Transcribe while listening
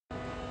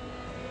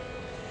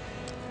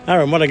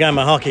Aaron, what a game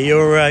of hockey.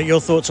 Your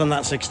thoughts on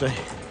that 60?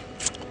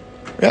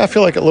 Yeah, I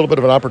feel like a little bit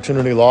of an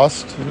opportunity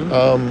lost.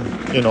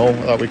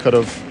 We could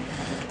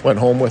have went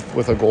home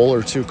with a goal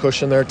or two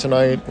cushion there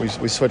tonight.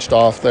 We switched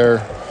off there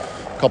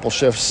a couple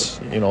shifts.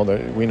 We know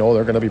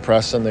they're going to be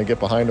pressing. They get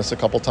behind us a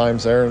couple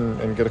times there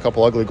and get a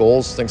couple ugly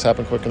goals. Things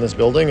happen quick in this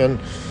building. And,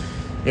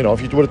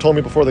 if you would have told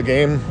me before the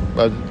game,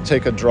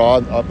 take a draw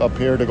up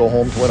here to go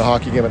home to win a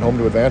hockey game at home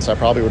to advance, I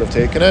probably would have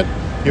taken it.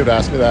 You would have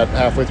asked me that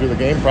halfway through the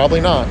game,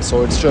 probably not.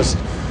 So it's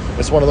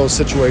one of those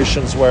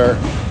situations where,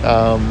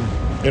 I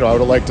would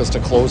have liked us to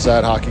close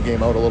that hockey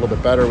game out a little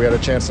bit better. We had a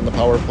chance in the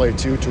power play,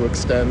 too, to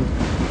extend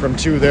from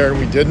 2 there, and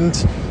we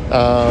didn't.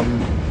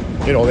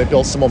 They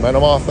built some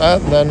momentum off that,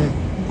 and then,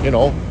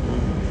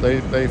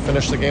 they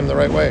finished the game the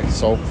right way.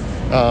 So,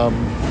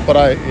 but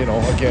I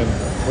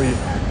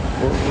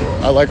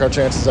like our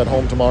chances at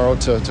home tomorrow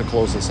to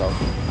close this out.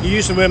 You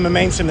used the word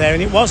momentum there,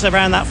 and it was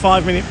around that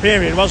 5-minute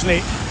period, wasn't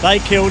it? They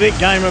killed it,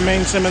 gained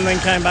momentum, and then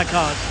came back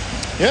hard.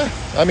 Yeah,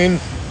 I mean,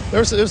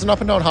 there's an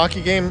up and down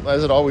hockey game,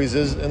 as it always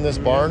is in this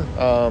barn.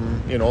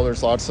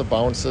 There's lots of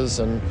bounces,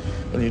 and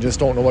you just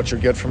don't know what you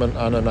get from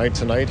on a night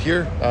to night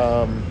here.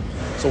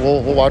 So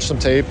we'll watch some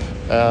tape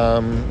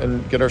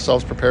and get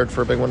ourselves prepared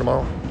for a big one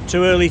tomorrow.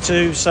 Too early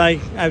to say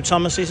how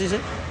Thomas is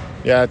it?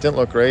 Yeah, it didn't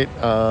look great.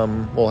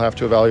 We'll have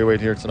to evaluate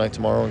here tonight,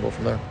 tomorrow, and go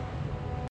from there.